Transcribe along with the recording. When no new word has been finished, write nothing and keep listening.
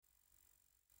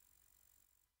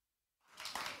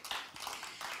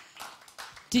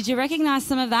Did you recognize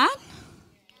some of that?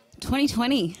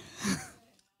 2020.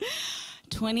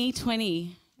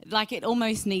 2020. Like it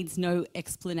almost needs no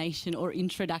explanation or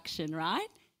introduction, right?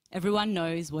 Everyone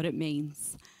knows what it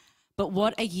means. But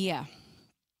what a year.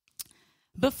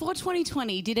 Before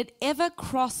 2020, did it ever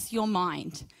cross your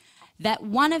mind that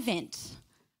one event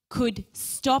could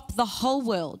stop the whole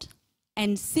world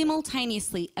and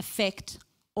simultaneously affect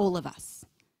all of us?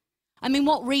 I mean,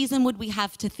 what reason would we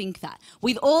have to think that?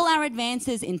 With all our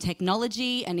advances in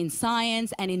technology and in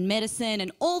science and in medicine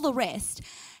and all the rest,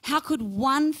 how could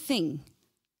one thing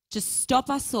just stop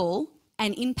us all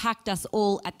and impact us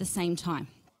all at the same time?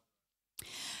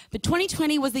 But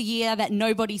 2020 was a year that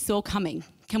nobody saw coming.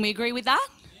 Can we agree with that?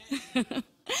 Yeah.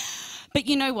 But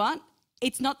you know what?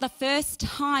 It's not the first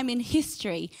time in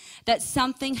history that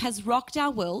something has rocked our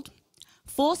world,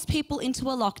 forced people into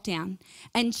a lockdown,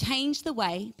 and changed the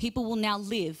way people will now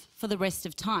live for the rest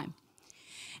of time.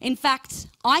 In fact,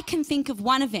 I can think of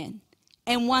one event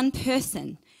and one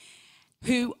person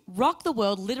who rocked the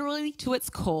world literally to its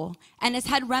core and has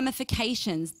had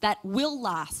ramifications that will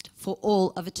last for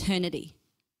all of eternity.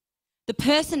 The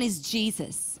person is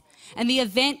Jesus, and the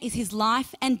event is his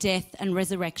life and death and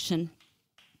resurrection.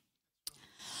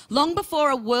 Long before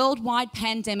a worldwide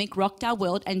pandemic rocked our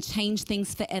world and changed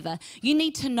things forever, you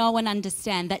need to know and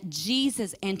understand that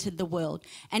Jesus entered the world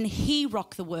and he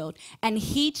rocked the world and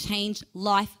he changed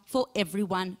life for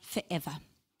everyone forever.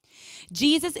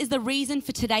 Jesus is the reason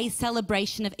for today's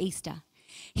celebration of Easter.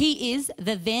 He is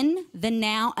the then, the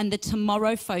now, and the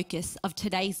tomorrow focus of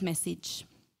today's message.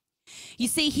 You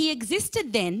see, he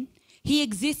existed then, he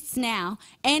exists now,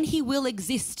 and he will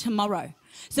exist tomorrow.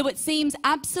 So it seems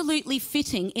absolutely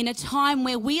fitting in a time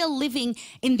where we are living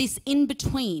in this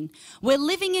in-between. We're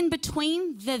living in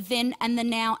between the then and the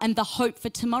now and the hope for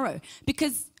tomorrow.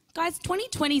 Because, guys,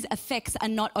 2020's effects are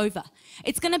not over.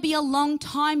 It's going to be a long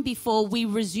time before we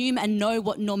resume and know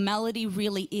what normality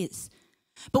really is.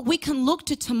 But we can look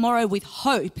to tomorrow with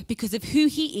hope because of who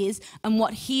he is and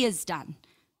what he has done.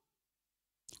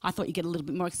 I thought you'd get a little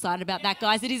bit more excited about that,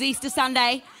 guys. It is Easter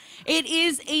Sunday. It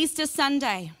is Easter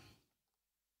Sunday.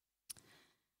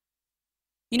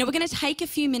 You know, we're going to take a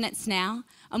few minutes now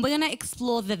and we're going to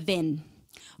explore the then.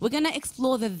 We're going to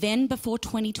explore the then before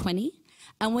 2020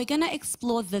 and we're going to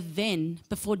explore the then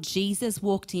before Jesus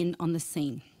walked in on the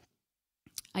scene.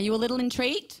 Are you a little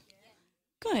intrigued?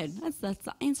 Good. That's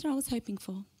the answer I was hoping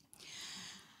for.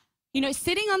 You know,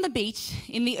 sitting on the beach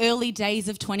in the early days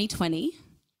of 2020,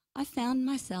 I found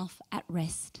myself at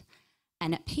rest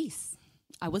and at peace.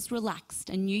 I was relaxed.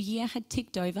 A new year had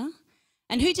ticked over.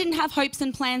 And who didn't have hopes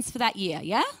and plans for that year,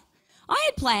 yeah? I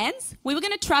had plans. We were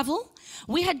going to travel.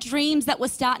 We had dreams that were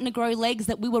starting to grow legs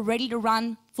that we were ready to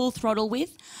run full throttle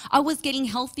with. I was getting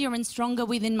healthier and stronger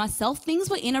within myself. Things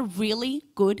were in a really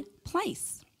good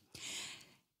place.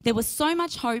 There was so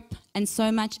much hope and so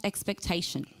much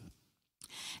expectation.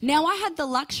 Now, I had the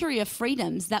luxury of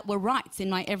freedoms that were rights in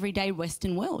my everyday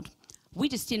Western world. We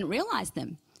just didn't realise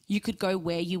them. You could go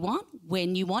where you want,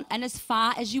 when you want, and as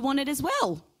far as you wanted as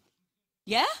well.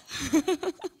 Yeah?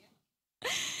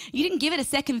 You didn't give it a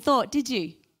second thought, did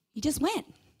you? You just went.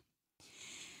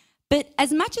 But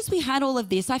as much as we had all of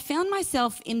this, I found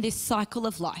myself in this cycle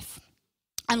of life.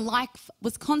 And life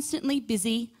was constantly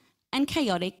busy and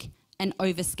chaotic and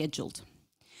overscheduled.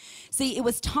 See, it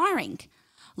was tiring.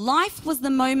 Life was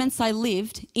the moments I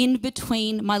lived in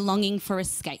between my longing for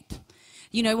escape.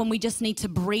 You know, when we just need to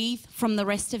breathe from the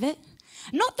rest of it.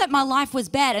 Not that my life was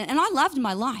bad, and I loved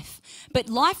my life, but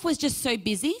life was just so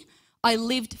busy, I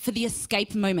lived for the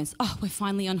escape moments. Oh, we're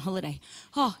finally on holiday.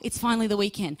 Oh, it's finally the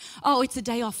weekend. Oh, it's a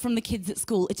day off from the kids at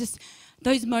school. It's just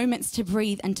those moments to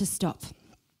breathe and to stop.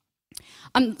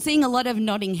 I'm seeing a lot of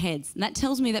nodding heads, and that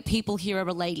tells me that people here are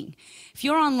relating. If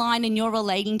you're online and you're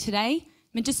relating today,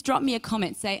 just drop me a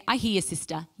comment. Say, I hear you,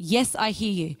 sister. Yes, I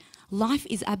hear you. Life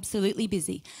is absolutely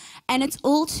busy. And it's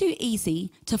all too easy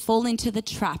to fall into the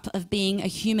trap of being a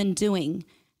human doing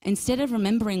instead of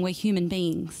remembering we're human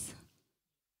beings.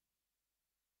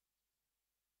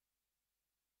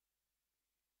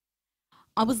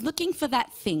 I was looking for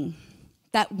that thing,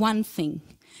 that one thing.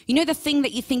 You know the thing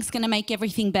that you think's going to make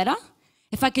everything better?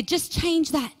 If I could just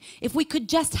change that, if we could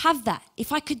just have that,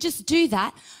 if I could just do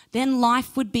that, then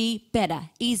life would be better,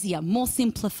 easier, more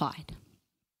simplified.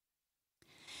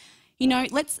 You know,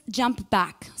 let's jump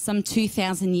back some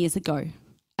 2,000 years ago,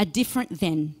 a different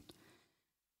then.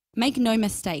 Make no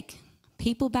mistake,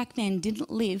 people back then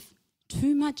didn't live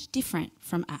too much different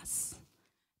from us.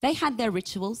 They had their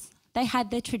rituals, they had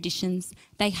their traditions,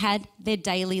 they had their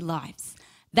daily lives.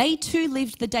 They too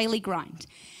lived the daily grind.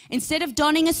 Instead of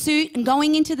donning a suit and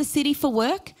going into the city for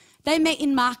work, They met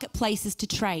in marketplaces to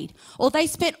trade, or they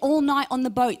spent all night on the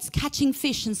boats catching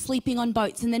fish and sleeping on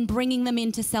boats and then bringing them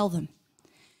in to sell them.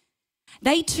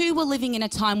 They too were living in a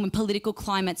time when political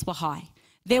climates were high.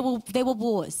 There were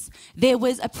wars, there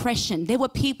was oppression, there were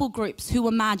people groups who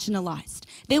were marginalised.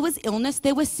 There was illness,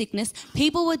 there was sickness.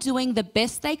 People were doing the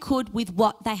best they could with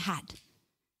what they had.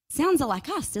 Sounds like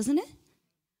us, doesn't it?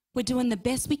 We're doing the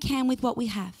best we can with what we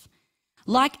have.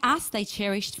 Like us, they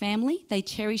cherished family, they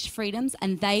cherished freedoms,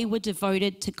 and they were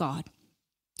devoted to God.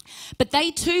 But they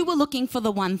too were looking for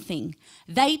the one thing.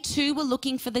 They too were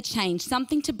looking for the change,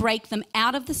 something to break them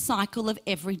out of the cycle of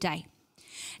every day.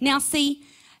 Now see,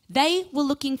 they were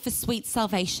looking for sweet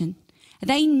salvation.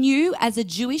 They knew as a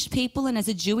Jewish people and as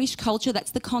a Jewish culture,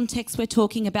 that's the context we're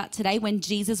talking about today when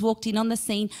Jesus walked in on the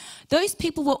scene, those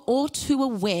people were all too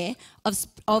aware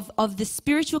of the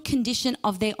spiritual condition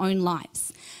of their own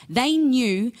lives. They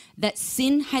knew that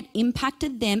sin had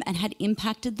impacted them and had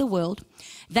impacted the world.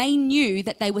 They knew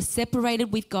that they were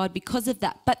separated with God because of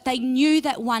that, but they knew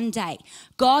that one day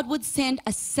God would send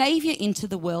a Saviour into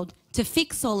the world to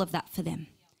fix all of that for them.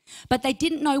 But they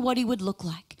didn't know what he would look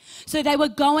like. So they were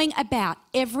going about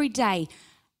every day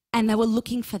and they were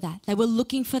looking for that. They were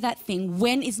looking for that thing.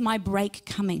 When is my break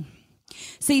coming?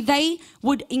 See, they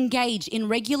would engage in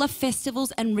regular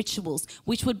festivals and rituals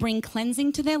which would bring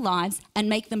cleansing to their lives and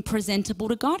make them presentable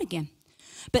to God again.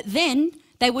 But then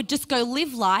they would just go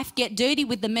live life, get dirty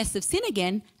with the mess of sin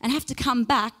again, and have to come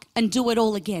back and do it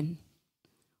all again.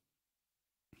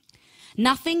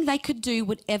 Nothing they could do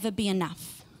would ever be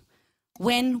enough.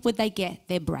 When would they get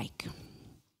their break?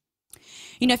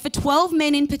 You know, for 12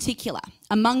 men in particular,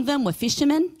 among them were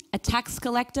fishermen, a tax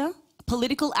collector,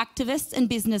 political activists and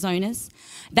business owners.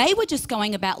 They were just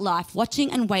going about life,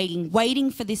 watching and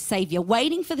waiting for this Saviour,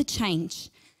 waiting for the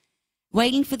change,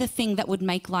 waiting for the thing that would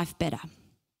make life better.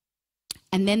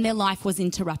 And then their life was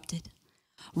interrupted,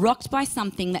 rocked by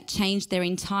something that changed their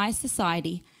entire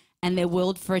society and their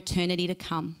world for eternity to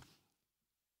come.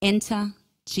 Enter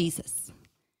Jesus.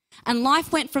 And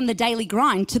life went from the daily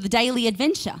grind to the daily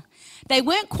adventure. They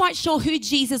weren't quite sure who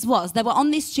Jesus was. They were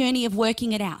on this journey of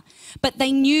working it out. But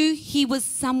they knew he was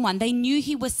someone. They knew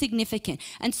he was significant.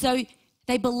 And so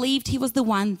they believed he was the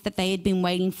one that they had been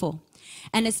waiting for.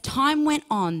 And as time went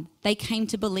on, they came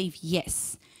to believe,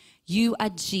 yes, you are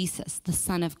Jesus, the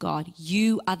Son of God.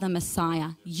 You are the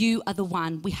Messiah. You are the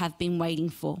one we have been waiting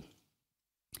for.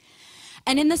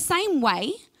 And in the same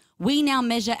way, we now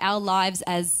measure our lives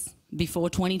as before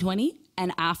 2020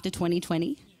 and after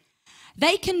 2020.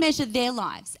 They can measure their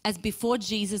lives as before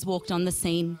Jesus walked on the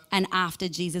scene and after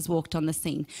Jesus walked on the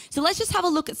scene. So let's just have a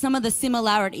look at some of the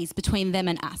similarities between them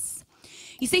and us.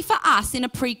 You see, for us in a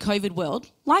pre-COVID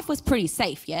world, life was pretty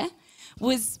safe, yeah?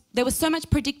 There was so much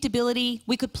predictability.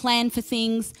 We could plan for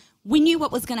things. We knew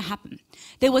what was going to happen.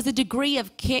 There was a degree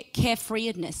of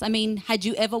carefreeness. I mean, had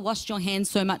you ever washed your hands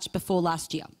so much before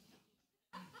last year?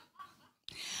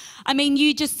 I mean,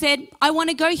 you just said, I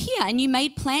want to go here, and you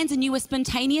made plans and you were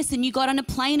spontaneous and you got on a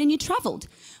plane and you travelled.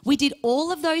 We did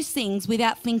all of those things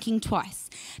without thinking twice.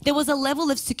 There was a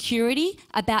level of security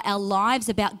about our lives,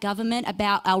 about government,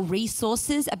 about our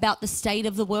resources, about the state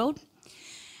of the world.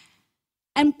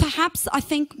 And perhaps I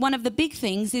think one of the big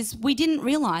things is we didn't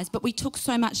realise, but we took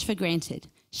so much for granted.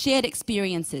 Shared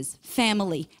experiences,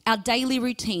 family, our daily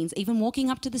routines, even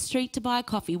walking up to the street to buy a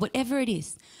coffee, whatever it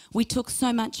is, we took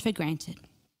so much for granted.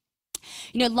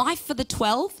 You know, life for the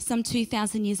 12, some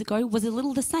 2,000 years ago, was a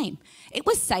little the same. It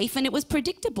was safe and it was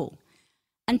predictable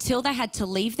until they had to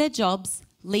leave their jobs,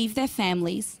 leave their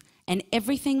families and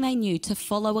everything they knew to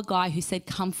follow a guy who said,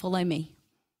 come follow me.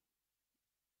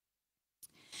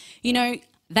 You know,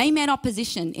 they met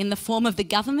opposition in the form of the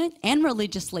government and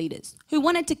religious leaders who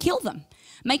wanted to kill them.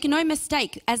 Make no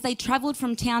mistake, as they travelled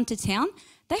from town to town,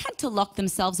 they had to lock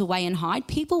themselves away and hide.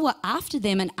 People were after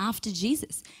them and after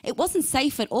Jesus. It wasn't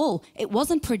safe at all. It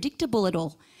wasn't predictable at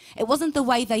all. It wasn't the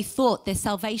way they thought their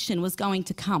salvation was going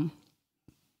to come.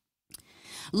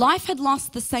 Life had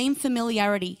lost the same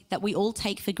familiarity that we all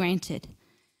take for granted,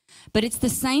 but it's the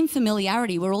same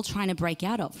familiarity we're all trying to break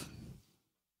out of.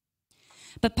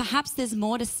 But perhaps there's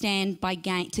more to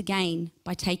gain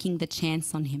by taking the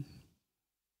chance on him.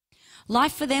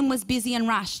 Life for them was busy and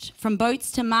rushed, from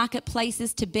boats to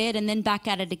marketplaces to bed and then back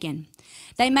at it again.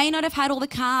 They may not have had all the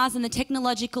cars and the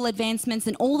technological advancements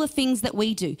and all the things that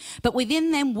we do, but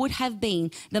within them would have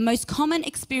been the most common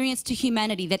experience to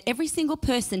humanity that every single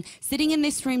person sitting in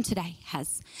this room today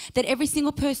has, that every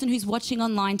single person who's watching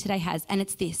online today has, and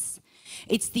it's this.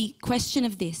 It's the question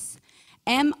of this: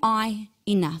 am I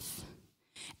enough?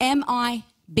 Am I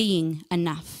being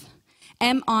enough?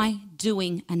 Am I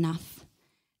doing enough?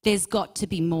 There's got to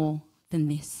be more than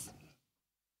this.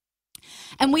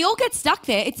 And we all get stuck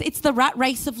there. It's the rat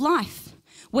race of life.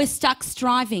 We're stuck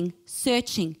striving,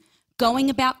 searching, going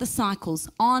about the cycles,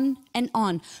 on and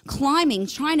on, climbing,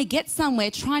 trying to get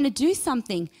somewhere, trying to do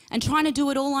something, and trying to do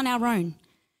it all on our own.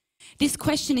 This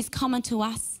question is common to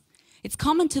us. It's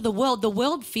common to the world. The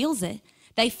world feels it.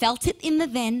 They felt it in the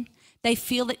then. They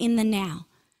feel it in the now.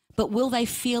 But will they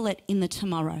feel it in the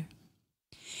tomorrow?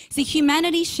 See,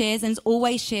 humanity shares and has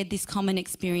always shared this common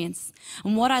experience.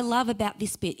 And what I love about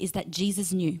this bit is that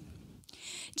Jesus knew.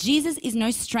 Jesus is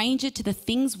no stranger to the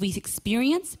things we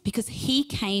experience because he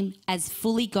came as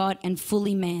fully God and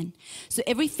fully man. So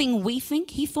everything we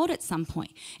think, he thought at some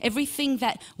point. Everything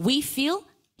that we feel,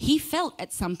 he felt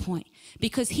at some point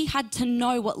because he had to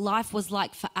know what life was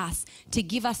like for us to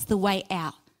give us the way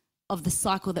out of the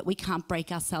cycle that we can't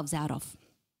break ourselves out of.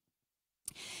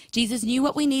 Jesus knew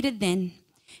what we needed then.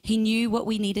 He knew what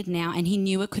we needed now, and he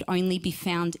knew it could only be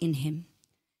found in him.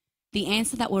 The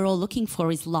answer that we're all looking for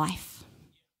is life.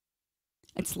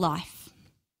 It's life.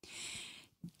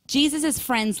 Jesus'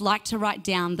 friends liked to write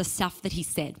down the stuff that he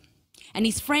said. And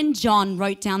his friend John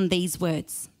wrote down these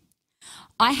words: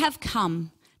 I have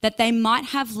come that they might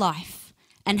have life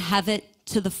and have it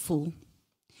to the full.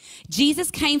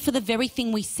 Jesus came for the very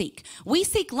thing we seek. We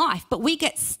seek life, but we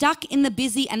get stuck in the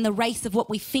busy and the race of what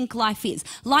we think life is.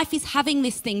 Life is having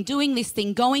this thing, doing this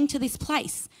thing, going to this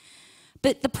place.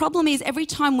 But the problem is every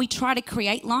time we try to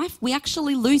create life, we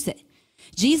actually lose it.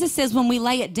 Jesus says when we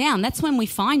lay it down, that's when we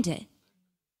find it.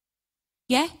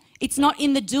 Yeah? It's not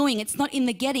in the doing, it's not in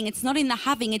the getting, it's not in the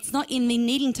having, it's not in the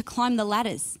needing to climb the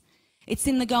ladders. It's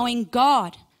in the going,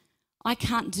 God, I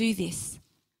can't do this.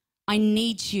 I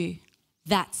need you.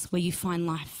 That's where you find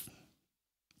life.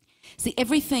 See,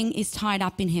 everything is tied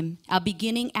up in him, our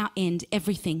beginning, our end,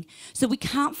 everything. So we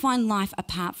can't find life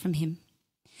apart from him.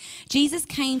 Jesus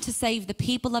came to save the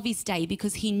people of his day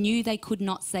because he knew they could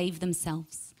not save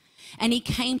themselves. And he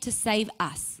came to save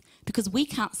us because we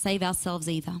can't save ourselves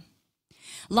either.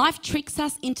 Life tricks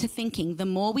us into thinking the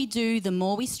more we do, the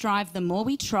more we strive, the more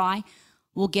we try,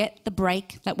 we'll get the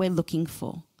break that we're looking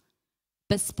for.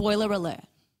 But spoiler alert,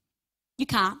 you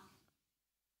can't.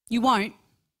 You won't.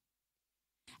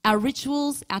 Our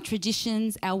rituals, our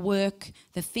traditions, our work,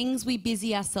 the things we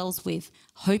busy ourselves with,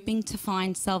 hoping to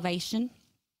find salvation,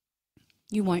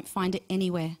 you won't find it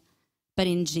anywhere but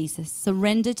in Jesus.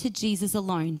 Surrender to Jesus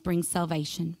alone brings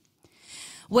salvation.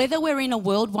 Whether we're in a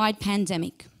worldwide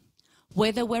pandemic,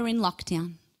 whether we're in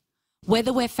lockdown,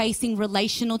 whether we're facing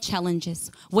relational challenges,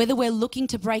 whether we're looking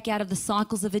to break out of the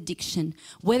cycles of addiction,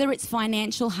 whether it's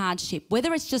financial hardship,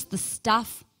 whether it's just the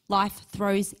stuff life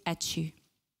throws at you,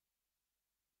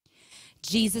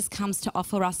 Jesus comes to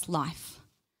offer us life,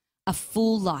 a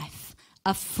full life,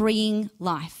 a freeing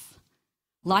life,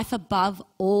 life above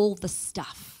all the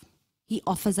stuff. He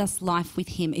offers us life with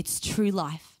him. It's true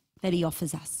life that he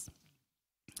offers us.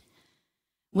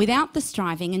 Without the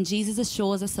striving, and Jesus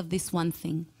assures us of this one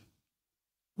thing,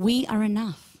 we are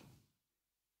enough.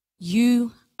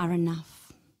 You are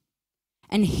enough.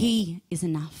 And he is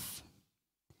enough.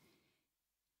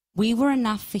 We were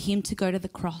enough for him to go to the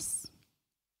cross,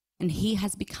 and he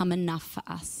has become enough for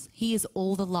us. He is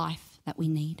all the life that we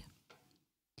need.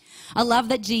 I love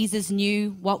that Jesus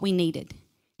knew what we needed.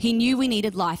 He knew we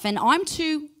needed life, and I'm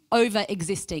too over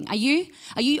existing. Are you?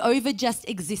 Are you over just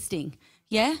existing?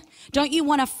 Yeah? Don't you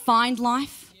want to find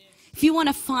life? If you want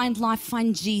to find life,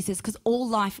 find Jesus, because all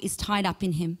life is tied up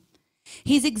in him.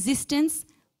 His existence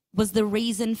was the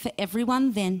reason for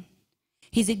everyone then.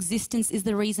 His existence is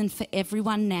the reason for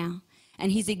everyone now,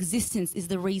 and his existence is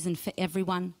the reason for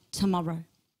everyone tomorrow.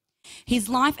 His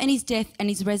life and his death and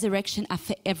his resurrection are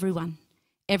for everyone.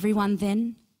 Everyone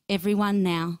then, everyone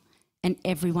now, and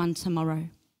everyone tomorrow.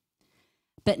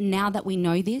 But now that we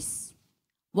know this,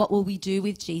 what will we do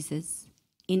with Jesus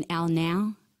in our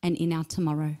now and in our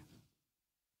tomorrow?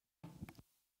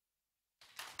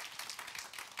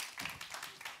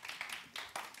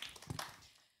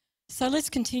 So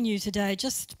let's continue today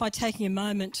just by taking a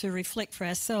moment to reflect for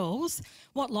ourselves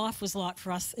what life was like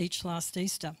for us each last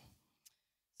Easter.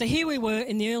 So here we were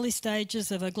in the early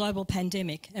stages of a global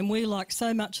pandemic, and we, like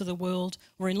so much of the world,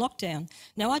 were in lockdown.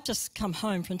 Now, I'd just come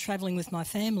home from travelling with my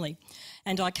family,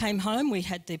 and I came home. We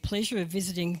had the pleasure of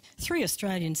visiting 3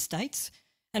 Australian states,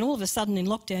 and all of a sudden in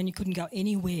lockdown you couldn't go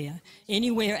anywhere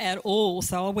at all.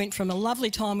 So I went from a lovely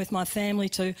time with my family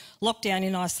to lockdown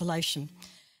in isolation.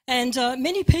 And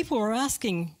many people were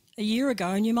asking a year ago,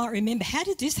 and you might remember, how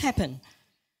did this happen?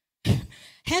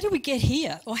 How do we get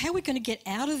here? Or how are we going to get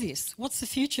out of this? What's the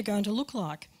future going to look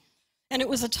like? And it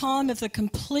was a time of the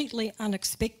completely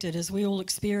unexpected, as we all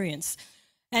experience.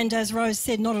 And as Rose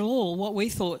said, not at all what we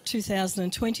thought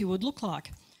 2020 would look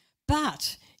like.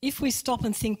 But if we stop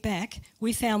and think back,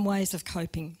 we found ways of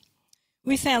coping.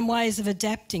 We found ways of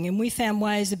adapting, and we found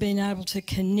ways of being able to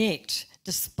connect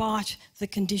despite the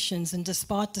conditions and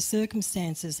despite the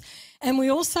circumstances. And we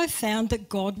also found that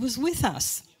God was with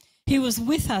us. He was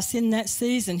with us in that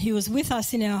season. He was with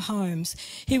us in our homes.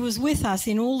 He was with us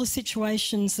in all the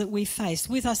situations that we faced,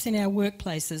 with us in our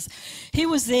workplaces. He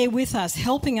was there with us,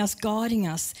 helping us, guiding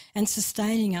us, and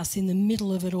sustaining us in the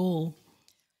middle of it all.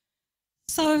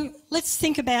 So let's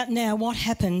think about now what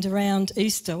happened around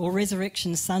Easter or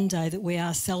Resurrection Sunday that we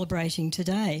are celebrating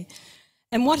today.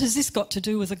 And what has this got to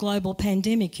do with a global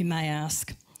pandemic, you may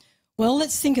ask? Well,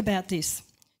 let's think about this.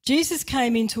 Jesus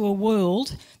came into a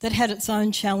world that had its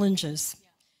own challenges.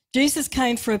 Jesus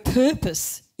came for a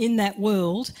purpose in that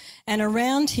world, and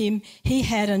around him he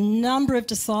had a number of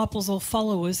disciples or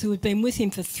followers who had been with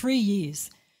him for 3 years.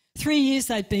 3 years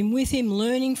they'd been with him,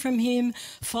 learning from him,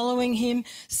 following him,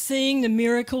 seeing the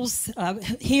miracles,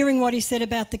 hearing what he said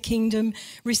about the kingdom,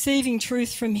 receiving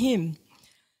truth from him.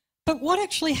 But what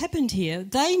actually happened here?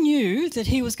 They knew that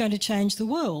he was going to change the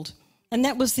world, and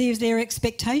that was their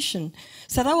expectation.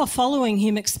 So they were following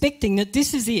him, expecting that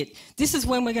this is it. This is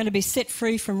when we're going to be set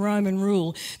free from Roman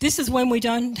rule. This is when we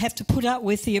don't have to put up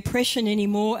with the oppression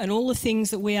anymore and all the things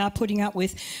that we are putting up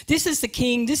with. This is the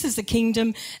king, this is the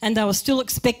kingdom, and they were still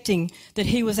expecting that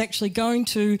he was actually going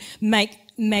to make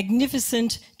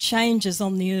magnificent changes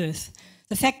on the earth.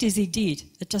 The fact is he did.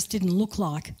 It just didn't look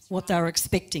like what they were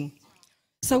expecting.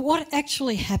 So what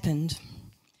actually happened?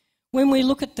 When we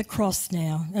look at the cross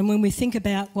now and when we think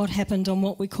about what happened on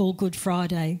what we call Good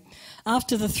Friday,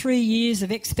 after the 3 years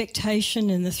of expectation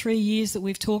and the 3 years that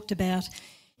we've talked about,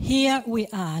 here we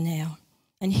are now,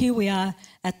 and here we are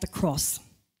at the cross.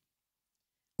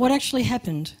 What actually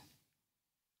happened?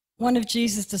 One of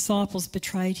Jesus' disciples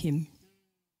betrayed him,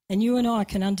 and you and I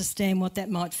can understand what that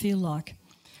might feel like.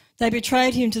 They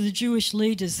betrayed him to the Jewish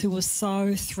leaders who were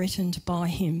so threatened by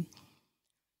him.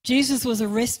 Jesus was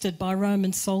arrested by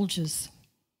Roman soldiers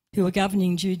who were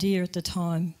governing Judea at the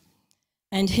time,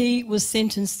 and he was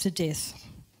sentenced to death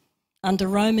under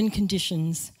Roman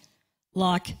conditions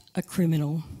like a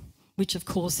criminal, which of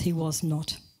course he was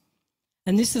not.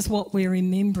 And this is what we're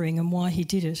remembering and why he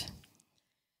did it.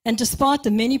 And despite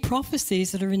the many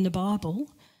prophecies that are in the Bible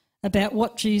about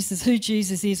who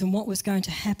Jesus is and what was going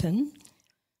to happen,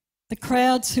 the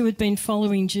crowds who had been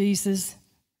following Jesus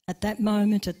at that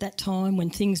moment, at that time, when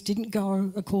things didn't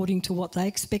go according to what they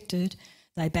expected,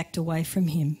 they backed away from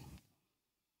him.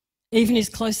 Even his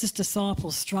closest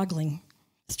disciples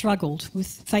struggled with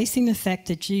facing the fact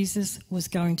that Jesus was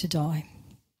going to die.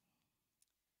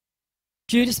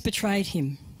 Judas betrayed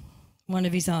him, one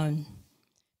of his own.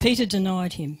 Peter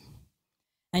denied him,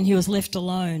 and he was left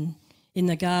alone in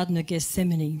the Garden of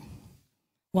Gethsemane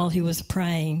while he was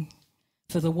praying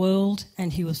for the world,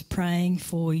 and he was praying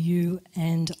for you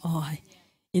and I.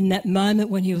 In that moment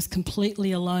when he was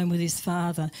completely alone with his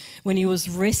Father, when he was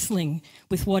wrestling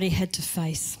with what he had to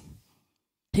face,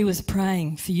 he was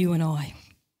praying for you and I,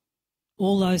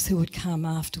 all those who would come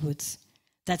afterwards.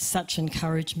 That's such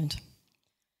encouragement.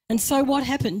 And so what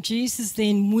happened? Jesus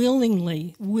then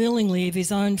willingly of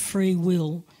his own free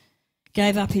will,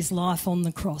 gave up his life on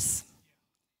the cross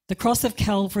of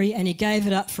Calvary, and he gave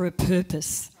it up for a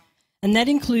purpose. And that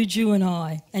includes you and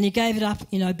I. And he gave it up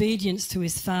in obedience to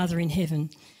his Father in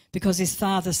heaven, because his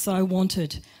Father so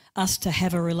wanted us to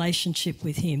have a relationship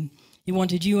with him. He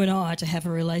wanted you and I to have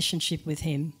a relationship with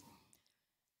him.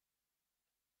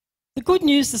 The good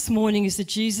news this morning is that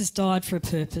Jesus died for a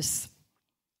purpose.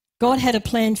 God had a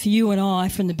plan for you and I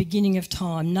from the beginning of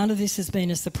time. None of this has been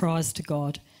a surprise to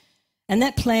God. And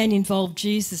that plan involved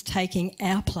Jesus taking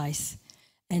our place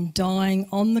and dying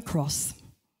on the cross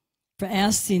for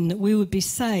our sin, that we would be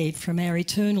saved from our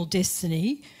eternal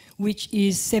destiny, which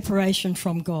is separation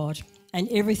from God and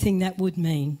everything that would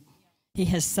mean. He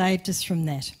has saved us from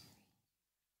that.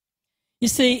 You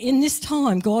see, in this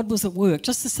time, God was at work,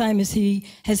 just the same as he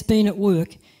has been at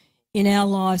work in our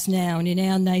lives now and in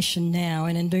our nation now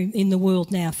and in the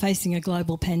world now, facing a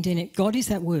global pandemic. God is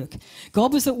at work.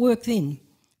 God was at work then,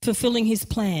 fulfilling his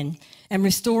plan and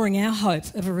restoring our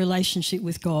hope of a relationship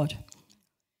with God.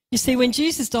 You see, when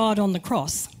Jesus died on the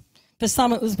cross, for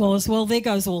some it was, well, there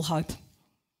goes all hope.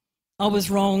 I was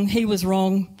wrong, he was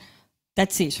wrong,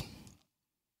 that's it.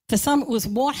 For some it was,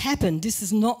 what happened? This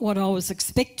is not what I was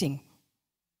expecting.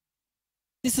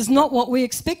 This is not what we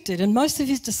expected, and most of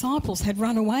his disciples had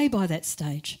run away by that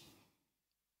stage.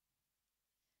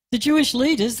 The Jewish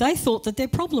leaders, they thought that their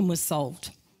problem was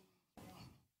solved.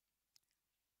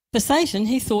 For Satan,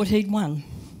 he thought he'd won.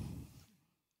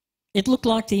 It looked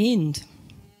like the end.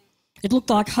 It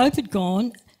looked like hope had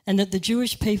gone and that the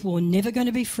Jewish people were never going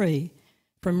to be free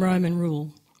from Roman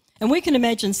rule. And we can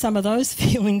imagine some of those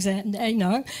feelings,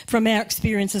 from our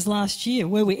experiences last year.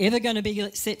 Were we ever going to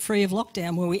be set free of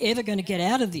lockdown? Were we ever going to get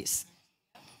out of this?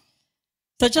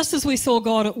 So just as we saw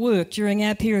God at work during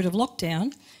our period of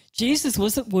lockdown, Jesus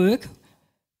was at work.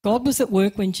 God was at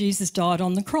work when Jesus died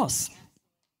on the cross.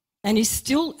 And he's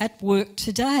still at work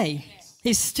today.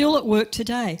 He's still at work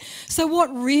today. So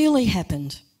what really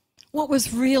happened? What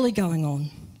was really going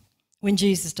on when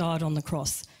Jesus died on the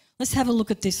cross? Let's have a look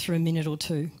at this for a minute or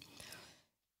two.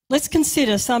 Let's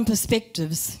consider some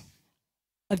perspectives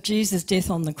of Jesus' death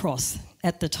on the cross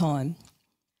at the time.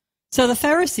 So the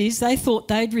Pharisees, they thought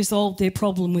they'd resolved their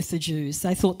problem with the Jews.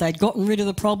 They thought they'd gotten rid of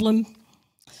the problem.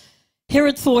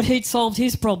 Herod thought he'd solved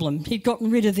his problem. He'd gotten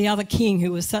rid of the other king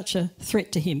who was such a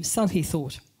threat to him, so he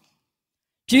thought.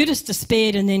 Judas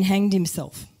despaired and then hanged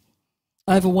himself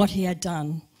over what he had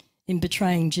done in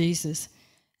betraying Jesus.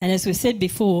 And as we said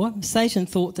before, Satan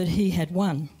thought that he had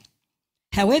won.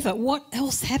 However, what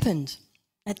else happened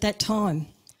at that time?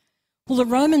 Well, the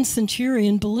Roman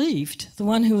centurion believed, the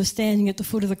one who was standing at the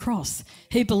foot of the cross.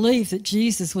 He believed that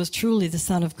Jesus was truly the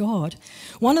Son of God.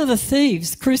 One of the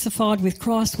thieves crucified with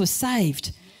Christ was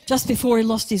saved just before he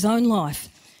lost his own life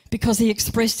because he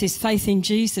expressed his faith in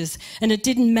Jesus. And it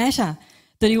didn't matter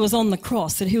that he was on the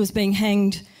cross, that he was being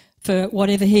hanged for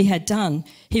whatever he had done.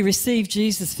 He received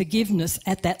Jesus' forgiveness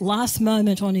at that last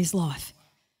moment on his life.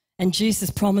 And Jesus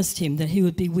promised him that he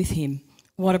would be with him.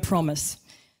 What a promise.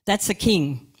 That's a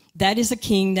king. That is a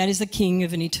king. That is a king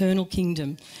of an eternal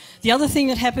kingdom. The other thing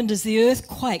that happened is the earth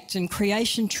quaked and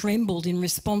creation trembled in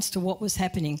response to what was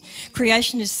happening.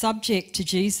 Creation is subject to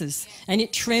Jesus, and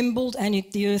it trembled and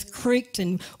the earth creaked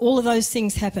and all of those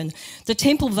things happened. The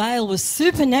temple veil was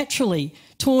supernaturally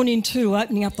torn in two,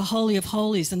 opening up the Holy of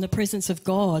Holies and the presence of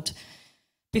God.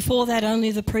 Before that,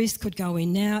 only the priest could go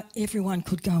in. Now everyone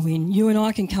could go in. You and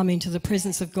I can come into the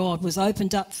presence of God. It was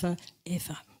opened up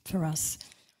forever for us.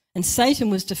 And Satan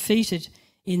was defeated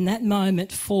in that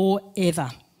moment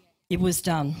forever. It was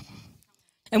done.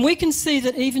 And we can see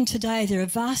that even today there are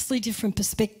vastly different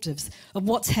perspectives of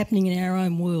what's happening in our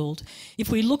own world. If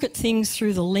we look at things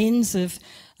through the lens of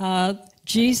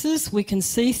Jesus, we can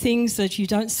see things that you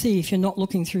don't see if you're not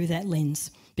looking through that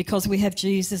lens, because we have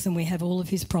Jesus and we have all of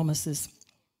his promises.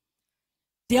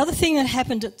 The other thing that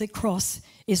happened at the cross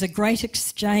is a great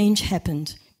exchange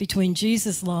happened between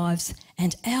Jesus' lives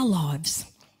and our lives.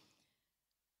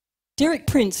 Derek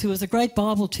Prince, who was a great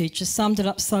Bible teacher, summed it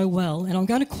up so well, and I'm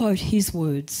going to quote his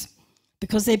words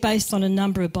because they're based on a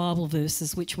number of Bible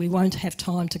verses which we won't have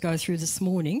time to go through this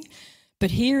morning,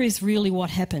 but here is really what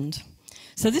happened.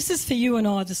 So this is for you and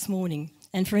I this morning,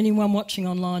 and for anyone watching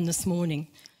online this morning.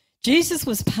 Jesus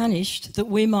was punished that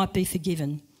we might be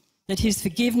forgiven, that his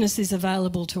forgiveness is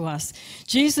available to us.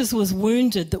 Jesus was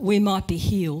wounded that we might be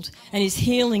healed, and his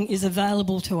healing is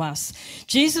available to us.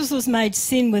 Jesus was made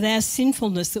sin with our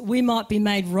sinfulness that we might be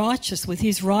made righteous with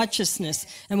his righteousness,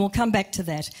 and we'll come back to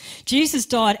that. Jesus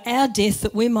died our death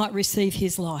that we might receive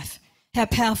his life. How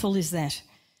powerful is that?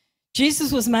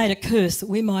 Jesus was made a curse that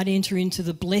we might enter into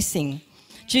the blessing.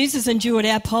 Jesus endured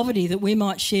our poverty that we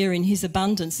might share in his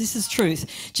abundance. This is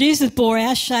truth. Jesus bore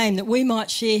our shame that we might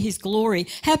share his glory.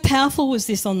 How powerful was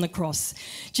this on the cross?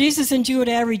 Jesus endured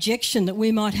our rejection that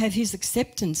we might have his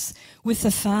acceptance with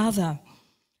the Father.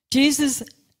 Jesus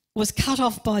was cut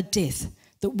off by death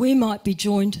that we might be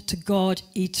joined to God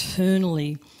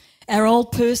eternally. Our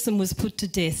old person was put to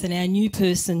death and our new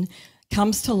person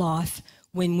comes to life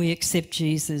when we accept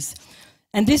Jesus.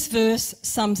 And this verse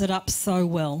sums it up so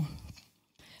well.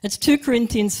 It's 2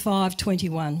 Corinthians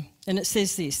 5:21, and it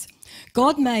says this: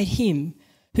 God made him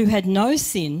who had no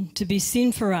sin to be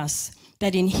sin for us,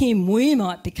 that in him we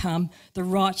might become the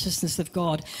righteousness of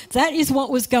God. That is what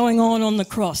was going on the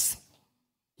cross.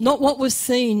 Not what was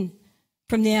seen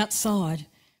from the outside,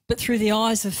 but through the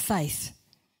eyes of faith.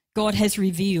 God has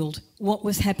revealed what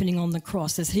was happening on the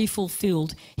cross as he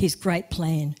fulfilled his great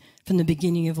plan from the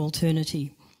beginning of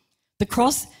eternity. The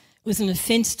cross was an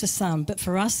offence to some, but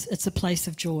for us it's a place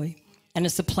of joy, and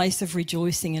it's a place of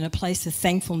rejoicing and a place of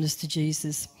thankfulness to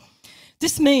Jesus.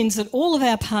 This means that all of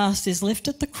our past is left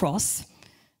at the cross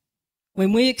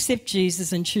when we accept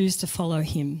Jesus and choose to follow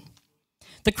him.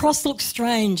 The cross looks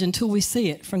strange until we see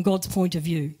it from God's point of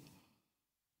view.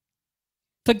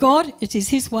 For God, it is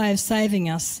his way of saving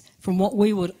us from what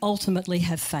we would ultimately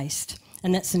have faced,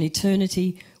 and that's an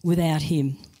eternity without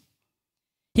him.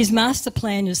 His master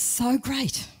plan is so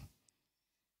great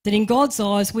that in God's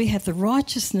eyes we have the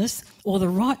righteousness or the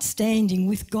right standing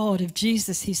with God of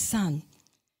Jesus, his Son.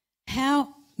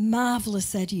 How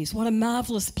marvellous that is. What a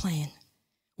marvellous plan.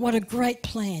 What a great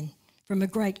plan from a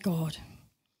great God.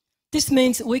 This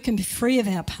means that we can be free of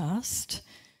our past,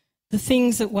 the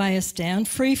things that weigh us down,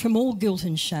 free from all guilt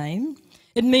and shame.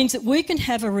 It means that we can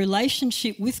have a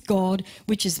relationship with God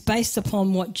which is based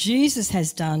upon what Jesus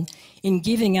has done in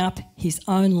giving up his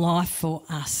own life for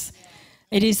us.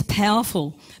 It is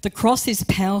powerful. The cross is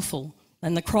powerful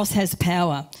and the cross has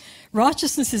power.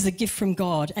 Righteousness is a gift from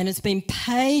God and it's been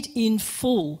paid in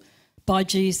full by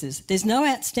Jesus. There's no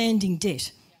outstanding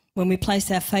debt when we place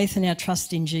our faith and our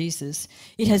trust in Jesus.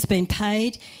 It has been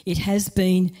paid, it has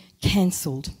been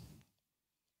cancelled.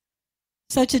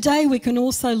 So today we can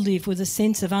also live with a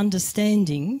sense of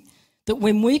understanding that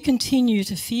when we continue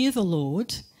to fear the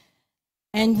Lord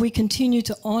and we continue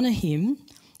to honour him,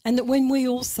 and that when we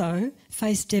also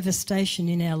face devastation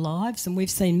in our lives, and we've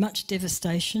seen much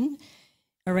devastation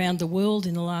around the world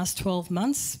in the last 12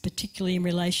 months, particularly in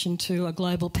relation to a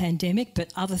global pandemic,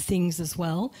 but other things as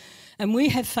well, and we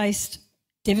have faced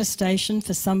devastation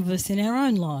for some of us in our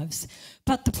own lives.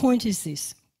 But the point is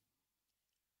this: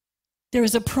 there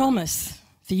is a promise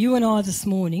for you and I this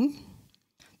morning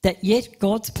that yet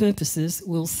God's purposes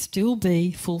will still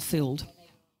be fulfilled.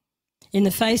 In the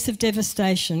face of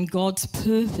devastation, God's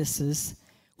purposes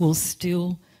will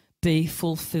still be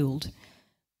fulfilled.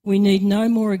 We need no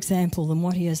more example than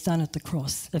what he has done at the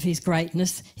cross of his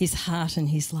greatness, his heart and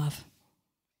his love.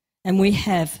 And we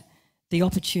have the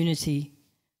opportunity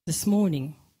this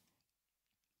morning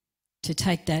to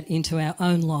take that into our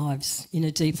own lives in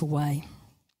a deeper way.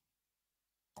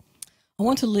 I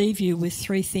want to leave you with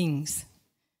 3 things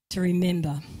to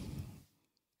remember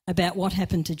about what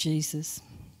happened to Jesus.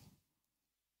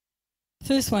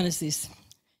 First one is this: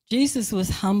 Jesus was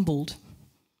humbled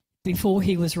before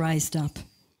he was raised up.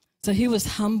 So he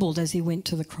was humbled as he went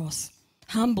to the cross,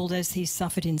 humbled as he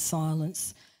suffered in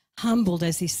silence, humbled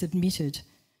as he submitted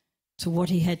to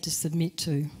what he had to submit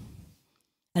to.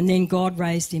 And then God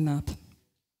raised him up,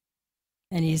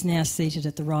 and he is now seated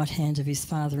at the right hand of his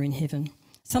Father in heaven.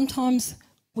 Sometimes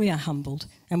we are humbled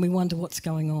and we wonder what's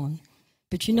going on,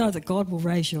 but you know that God will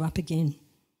raise you up again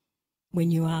when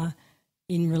you are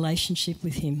in relationship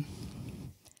with him.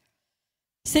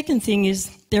 Second thing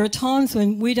is, there are times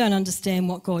when we don't understand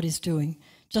what God is doing,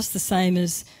 just the same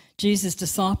as Jesus'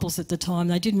 disciples at the time.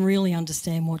 They didn't really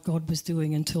understand what God was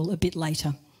doing until a bit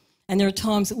later. And there are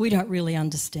times that we don't really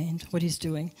understand what he's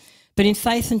doing. But in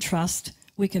faith and trust,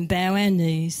 we can bow our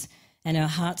knees and our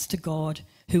hearts to God,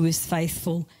 who is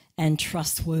faithful and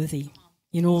trustworthy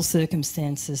in all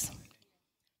circumstances.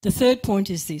 The third point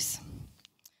is this: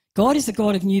 God is a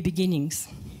God of new beginnings.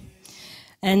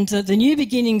 And the new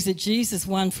beginnings that Jesus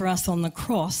won for us on the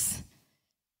cross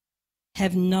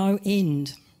have no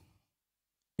end.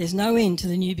 There's no end to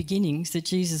the new beginnings that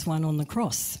Jesus won on the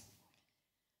cross.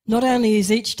 Not only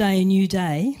is each day a new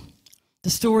day,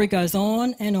 the story goes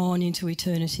on and on into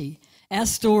eternity. Our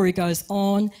story goes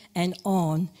on and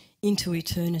on into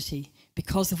eternity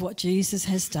because of what Jesus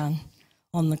has done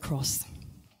on the cross.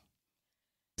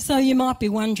 So you might be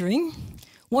wondering,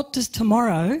 what does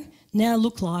tomorrow now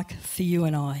look like for you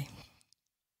and I?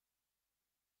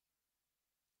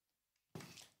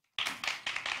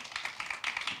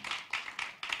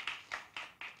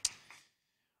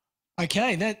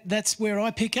 Okay, that's where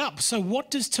I pick up. So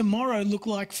what does tomorrow look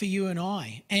like for you and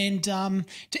I? And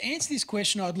to answer this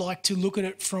question, I'd like to look at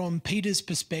it from Peter's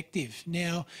perspective.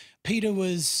 Now, Peter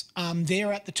was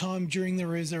there at the time during the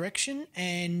resurrection,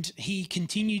 and he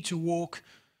continued to walk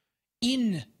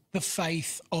in the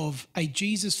faith of a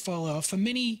Jesus follower for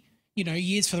many,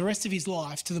 years, for the rest of his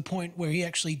life, to the point where he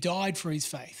actually died for his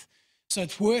faith. So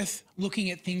it's worth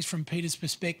looking at things from Peter's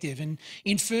perspective. And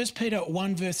in 1 Peter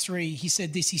 1 verse 3, he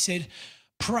said this, he said,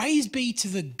 "Praise be to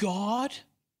the God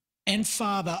and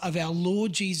Father of our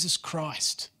Lord Jesus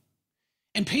Christ."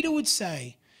 And Peter would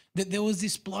say that there was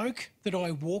this bloke that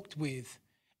I walked with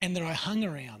and that I hung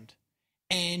around,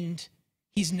 and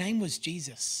his name was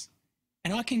Jesus.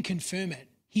 And I can confirm it.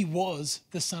 He was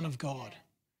the Son of God.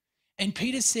 And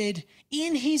Peter said,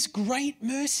 in his great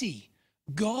mercy,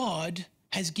 God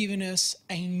has given us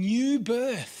a new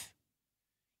birth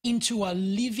into a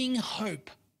living hope.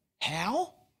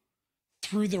 How?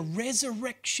 Through the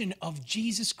resurrection of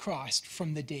Jesus Christ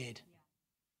from the dead.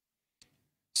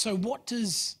 So what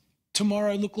does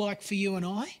tomorrow look like for you and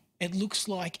I? It looks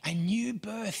like a new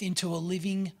birth into a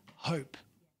living hope.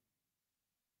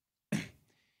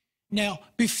 Now,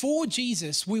 before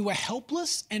Jesus, we were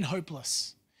helpless and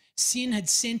hopeless. Sin had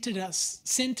sentenced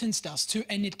us to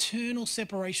an eternal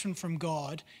separation from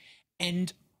God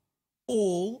and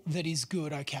all that is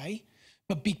good, okay?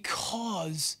 But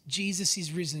because Jesus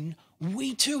is risen,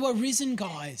 we too are risen,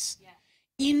 guys. Yeah.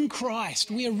 in Christ.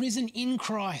 We are risen in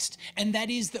Christ. And that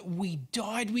is that we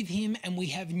died with him and we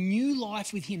have new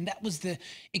life with him. That was the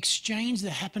exchange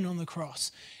that happened on the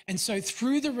cross. And so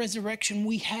through the resurrection,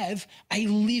 we have a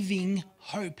living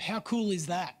hope. How cool is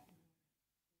that?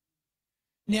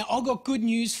 Now, I've got good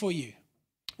news for you.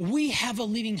 We have a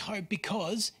living hope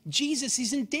because Jesus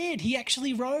isn't dead. He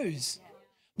actually rose.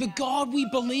 The God we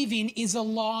believe in is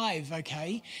alive,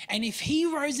 okay? And if he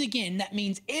rose again, that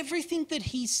means everything that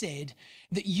he said,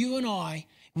 that you and I,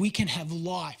 we can have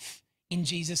life in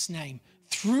Jesus' name.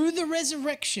 Through the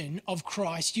resurrection of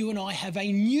Christ, you and I have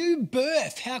a new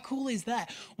birth. How cool is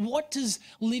that? What does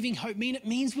living hope mean? It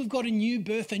means we've got a new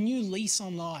birth, a new lease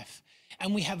on life,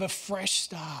 and we have a fresh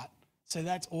start. So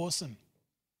that's awesome.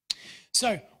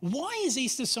 So why is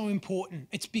Easter so important?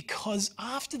 It's because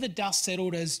after the dust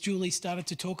settled, as Julie started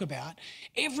to talk about,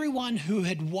 everyone who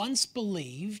had once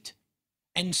believed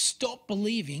and stopped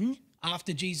believing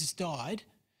after Jesus died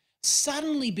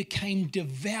suddenly became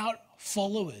devout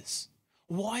followers.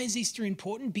 Why is Easter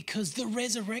important? Because the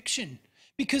resurrection,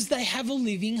 because they have a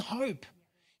living hope.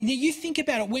 Now you think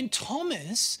about it, when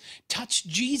Thomas touched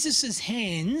Jesus's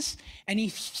hands and he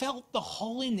felt the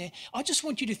hole in there, I just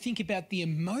want you to think about the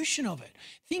emotion of it.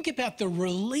 Think about the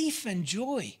relief and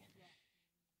joy.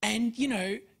 And you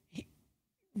know,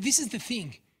 this is the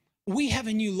thing. We have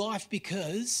a new life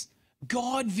because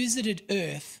God visited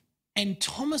earth and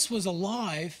Thomas was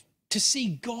alive to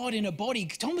see God in a body.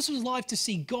 Thomas was alive to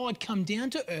see God come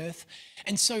down to earth.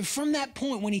 And so from that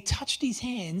point, when he touched his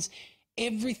hands,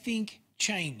 everything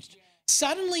changed.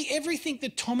 Suddenly, everything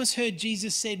that Thomas heard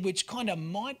Jesus said, which kind of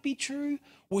might be true,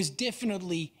 was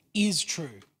definitely is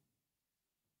true.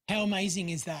 How amazing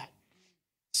is that?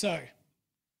 So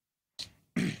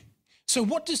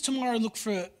what does tomorrow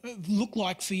look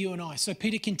like for you and I? So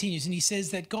Peter continues and he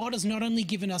says that God has not only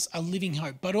given us a living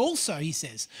hope, but also, he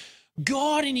says,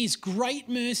 God in his great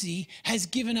mercy has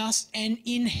given us an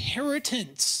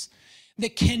inheritance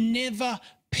that can never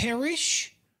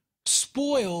perish,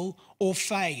 spoil, or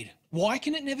fade. Why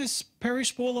can it never perish,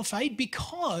 spoil, or fade?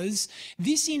 Because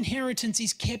this inheritance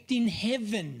is kept in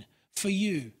heaven for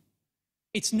you.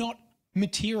 It's not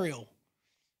material.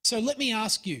 So let me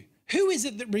ask you, who is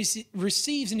it that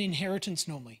receives an inheritance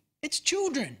normally? It's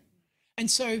children.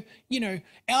 And so, you know,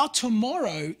 our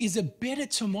tomorrow is a better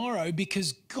tomorrow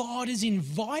because God is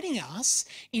inviting us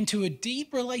into a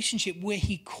deep relationship where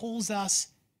he calls us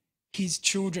his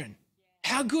children.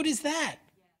 How good is that?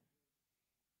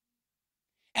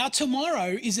 Our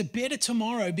tomorrow is a better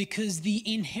tomorrow because the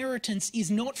inheritance is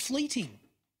not fleeting.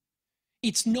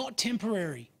 It's not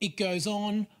temporary. It goes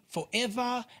on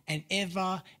forever and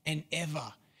ever and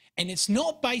ever. And it's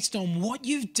not based on what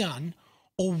you've done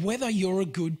or whether you're a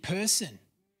good person.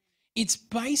 It's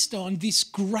based on this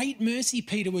great mercy,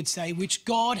 Peter would say, which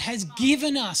God has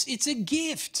given us. It's a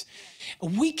gift.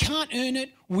 We can't earn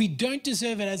it. We don't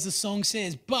deserve it, as the song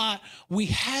says, but we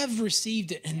have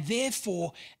received it. And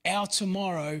therefore, our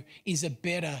tomorrow is a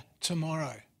better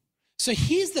tomorrow. So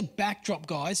here's the backdrop,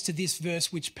 guys, to this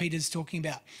verse which Peter's talking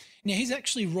about. Now, he's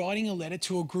actually writing a letter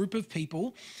to a group of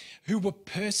people who were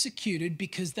persecuted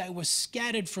because they were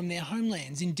scattered from their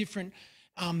homelands in different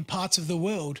parts of the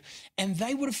world, and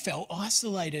they would have felt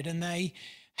isolated and they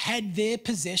had their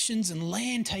possessions and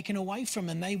land taken away from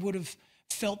them. They would have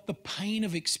felt the pain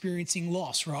of experiencing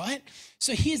loss, right?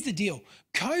 So here's the deal.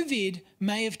 COVID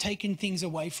may have taken things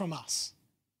away from us.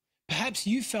 Perhaps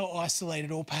you felt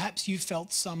isolated or perhaps you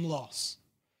felt some loss.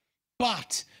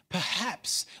 But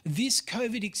perhaps this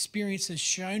COVID experience has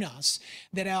shown us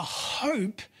that our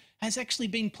hope has actually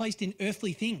been placed in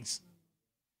earthly things.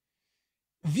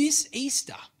 This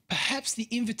Easter, perhaps the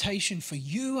invitation for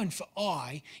you and for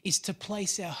I is to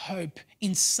place our hope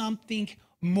in something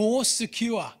more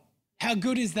secure. How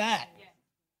good is that?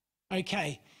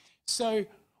 Okay, so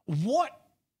what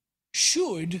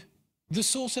should the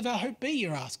source of our hope be,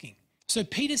 you're asking? So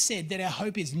Peter said that our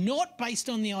hope is not based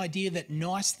on the idea that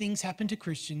nice things happen to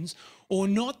Christians, or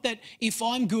not that if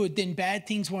I'm good, then bad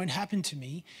things won't happen to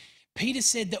me. Peter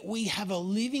said that we have a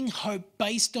living hope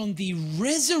based on the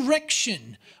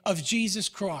resurrection of Jesus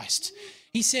Christ.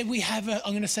 He said I'm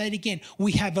going to say it again,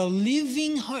 we have a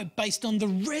living hope based on the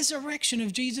resurrection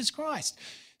of Jesus Christ.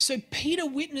 So Peter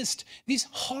witnessed this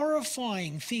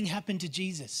horrifying thing happen to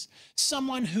Jesus,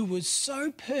 someone who was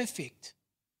so perfect,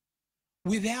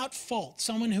 without fault,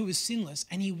 someone who was sinless,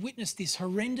 and he witnessed this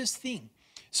horrendous thing.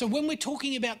 So when we're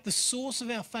talking about the source of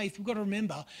our faith, we've got to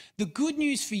remember the good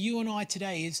news for you and I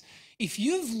today is if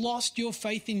you've lost your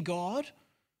faith in God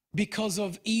because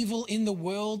of evil in the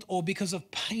world or because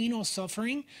of pain or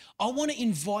suffering, I want to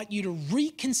invite you to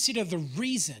reconsider the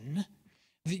reason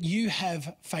that you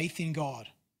have faith in God.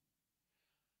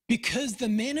 Because the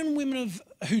men and women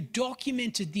who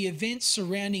documented the events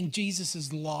surrounding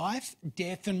Jesus' life,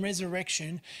 death, and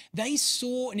resurrection, they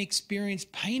saw and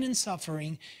experienced pain and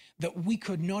suffering that we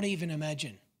could not even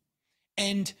imagine.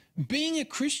 And being a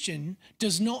Christian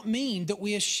does not mean that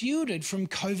we are shielded from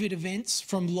COVID events,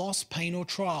 from loss, pain, or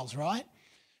trials, right?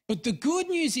 But the good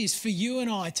news is for you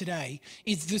and I today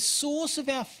is the source of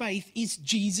our faith is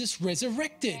Jesus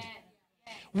resurrected.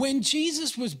 When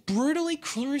Jesus was brutally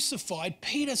crucified,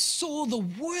 Peter saw the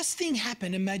worst thing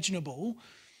happen imaginable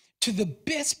to the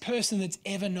best person that's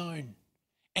ever known.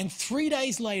 And 3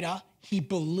 days later, he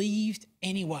believed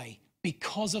anyway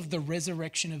because of the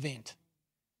resurrection event.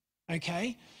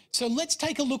 Okay? So let's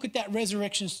take a look at that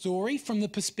resurrection story from the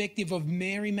perspective of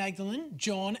Mary Magdalene,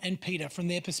 John, and Peter, from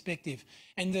their perspective.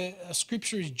 And the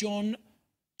scripture is John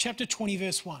chapter 20,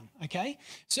 verse 1. Okay?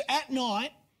 So at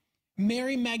night,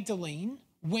 Mary Magdalene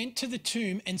went to the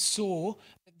tomb and saw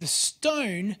that the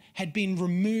stone had been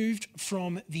removed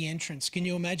from the entrance. Can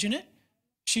you imagine it?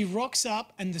 She rocks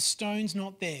up and the stone's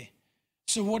not there.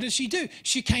 So what does she do?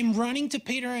 She came running to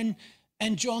Peter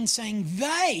and John saying,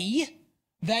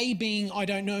 they being, I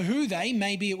don't know who they,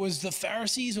 maybe it was the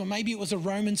Pharisees or maybe it was a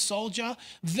Roman soldier,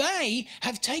 they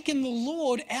have taken the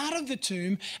Lord out of the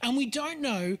tomb and we don't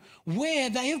know where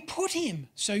they have put him.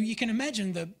 So you can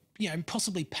imagine the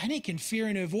possibly panic and fear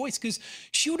in her voice, because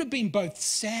she would have been both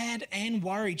sad and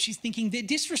worried. She's thinking they're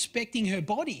disrespecting her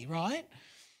body, right?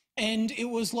 And it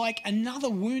was like another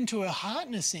wound to her heart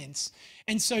in a sense.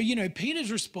 And so,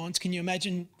 Peter's response, can you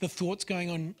imagine the thoughts going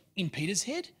on in Peter's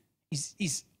head?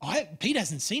 Peter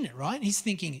hasn't seen it, right? He's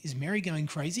thinking, is Mary going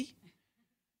crazy?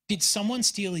 Did someone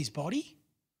steal his body?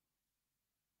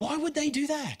 Why would they do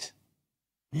that?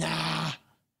 Nah.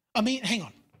 I mean, hang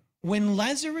on. When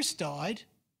Lazarus died,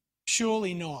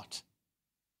 surely not.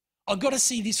 I've got to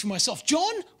see this for myself.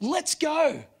 John, let's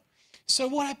go. So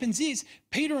what happens is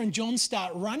Peter and John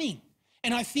start running.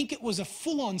 And I think it was a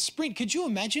full-on sprint. Could you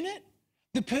imagine it?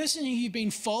 The person who you've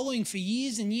been following for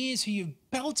years and years, who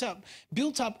you've built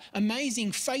up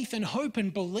amazing faith and hope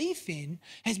and belief in,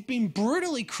 has been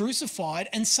brutally crucified,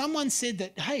 and someone said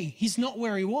that, hey, he's not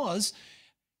where he was.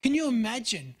 Can you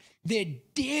imagine? They're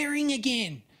daring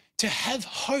again to have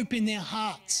hope in their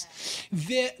hearts.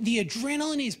 The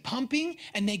adrenaline is pumping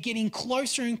and they're getting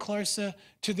closer and closer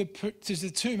to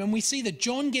the tomb. And we see that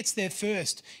John gets there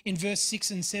first in verse 6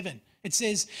 and 7. It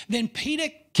says, then Peter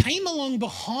came along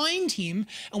behind him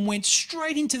and went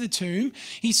straight into the tomb.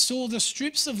 He saw the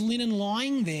strips of linen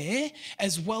lying there,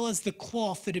 as well as the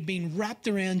cloth that had been wrapped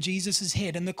around Jesus'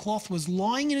 head. And the cloth was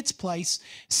lying in its place,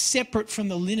 separate from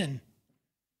the linen.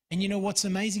 And you know what's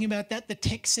amazing about that? The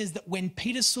text says that when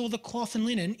Peter saw the cloth and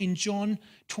linen, in John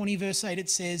 20 verse 8, it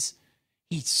says,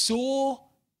 he saw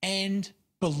and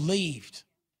believed.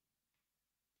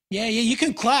 Yeah, you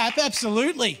can clap,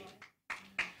 absolutely.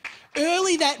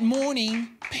 Early that morning,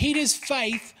 Peter's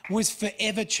faith was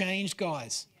forever changed,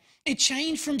 guys. It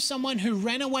changed from someone who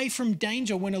ran away from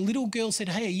danger when a little girl said,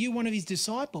 hey, are you one of his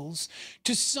disciples?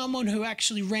 To someone who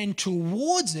actually ran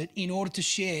towards it in order to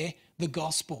share the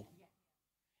gospel.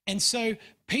 And so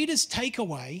Peter's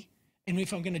takeaway, and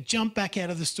if I'm going to jump back out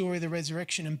of the story of the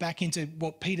resurrection and back into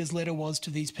what Peter's letter was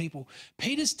to these people,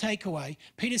 Peter's takeaway,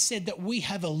 Peter said that we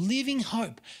have a living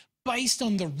hope based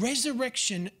on the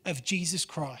resurrection of Jesus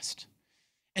Christ.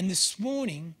 And this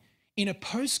morning, in a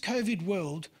post-COVID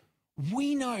world,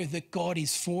 we know that God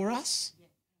is for us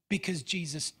because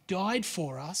Jesus died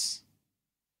for us,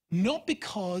 not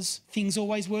because things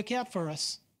always work out for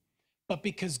us, but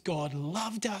because God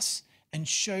loved us and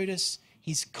showed us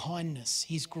his kindness,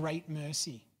 his great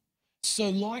mercy. So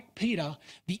like Peter,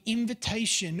 the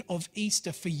invitation of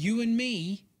Easter for you and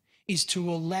me is to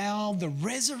allow the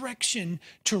resurrection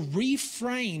to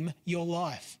reframe your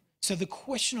life. So the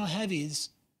question I have is,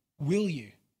 will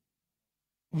you?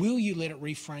 Will you let it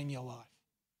reframe your life?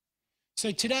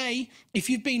 So today, if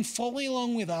you've been following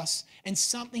along with us and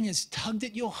something has tugged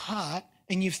at your heart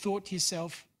and you've thought to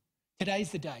yourself,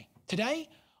 today's the day. Today,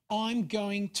 I'm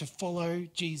going to follow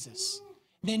Jesus.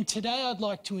 Then today I'd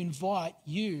like to invite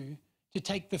you to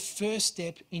take the first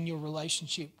step in your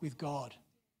relationship with God.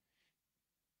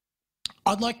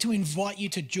 I'd like to invite you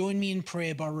to join me in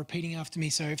prayer by repeating after me.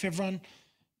 So if everyone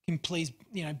can please,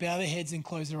 bow their heads and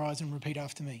close their eyes and repeat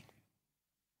after me.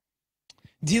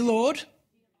 Dear Lord,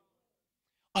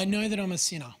 I know that I'm a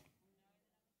sinner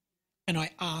and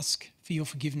I ask for your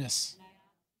forgiveness.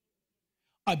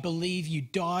 I believe you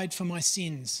died for my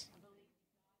sins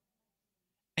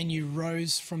and you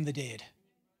rose from the dead.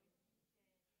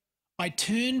 I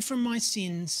turn from my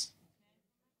sins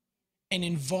and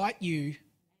invite you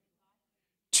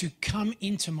to come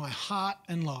into my heart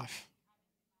and life.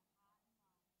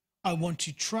 I want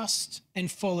to trust and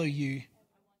follow you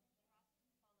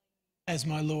as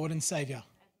my Lord and Saviour.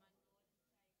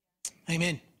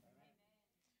 Amen.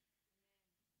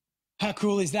 How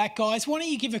cool is that, guys? Why don't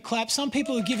you give a clap? Some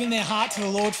people are giving their heart to the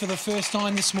Lord for the first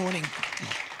time this morning.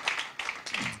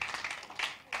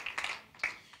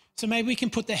 So maybe we can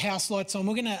put the house lights on.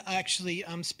 We're going to actually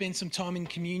spend some time in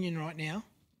communion right now.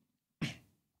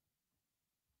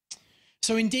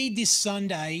 So indeed, this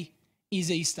Sunday is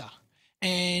Easter.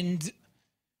 And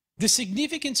the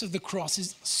significance of the cross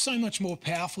is so much more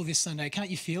powerful this Sunday. Can't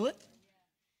you feel it?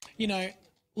 You know,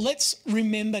 let's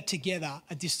remember together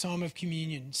at this time of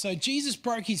communion. So Jesus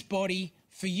broke his body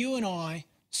for you and I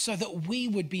so that we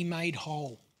would be made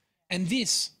whole. And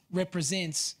this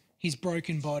represents his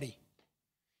broken body.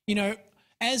 You know,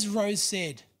 as Rose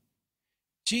said,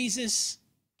 Jesus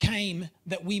came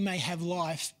that we may have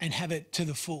life and have it to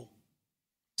the full.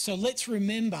 So let's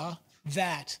remember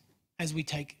that as we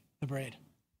take the bread.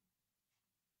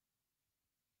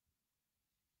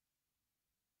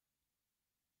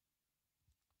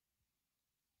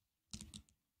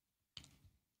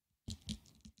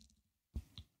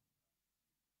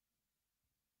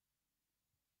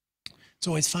 It's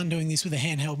always fun doing this with a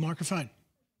handheld microphone.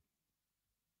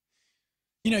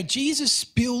 You know, Jesus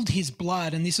spilled his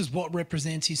blood, and this is what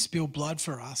represents his spilled blood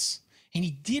for us. And he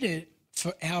did it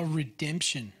for our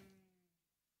redemption.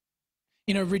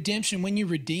 You know, redemption, when you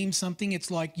redeem something,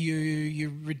 it's like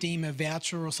you redeem a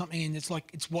voucher or something, and it's like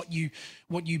it's what you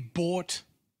bought,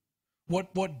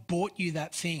 what bought you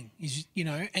that thing, is, you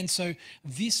know. And so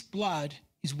this blood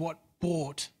is what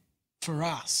bought for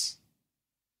us.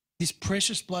 This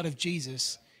precious blood of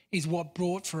Jesus is what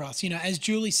brought for us. You know, as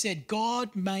Julie said,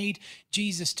 God made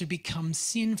Jesus to become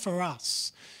sin for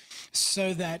us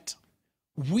so that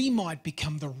we might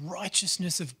become the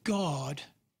righteousness of God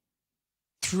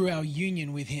through our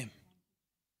union with him.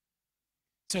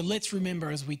 So let's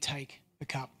remember as we take the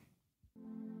cup.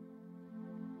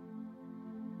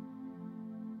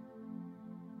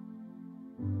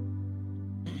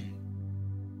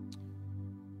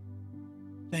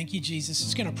 Thank you, Jesus.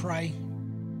 Just going to pray.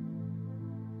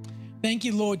 Thank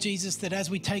you, Lord Jesus, that as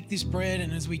we take this bread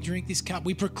and as we drink this cup,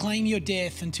 we proclaim your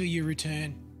death until you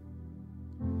return.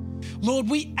 Lord,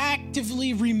 we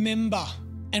actively remember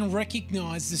and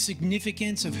recognize the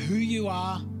significance of who you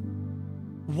are,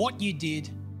 what you did,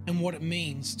 and what it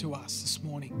means to us this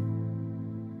morning.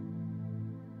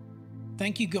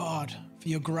 Thank you, God, for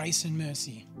your grace and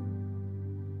mercy.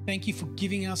 Thank you for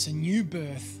giving us a new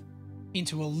birth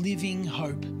into a living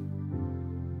hope.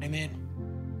 Amen.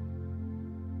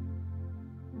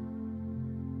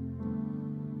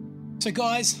 So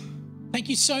guys, thank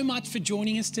you so much for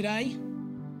joining us today.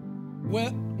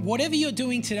 Well, whatever you're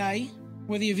doing today,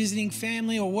 whether you're visiting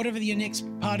family or whatever your next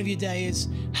part of your day is,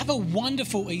 have a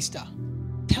wonderful Easter.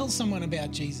 Tell someone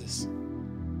about Jesus.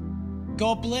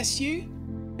 God bless you,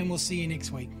 and we'll see you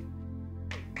next week.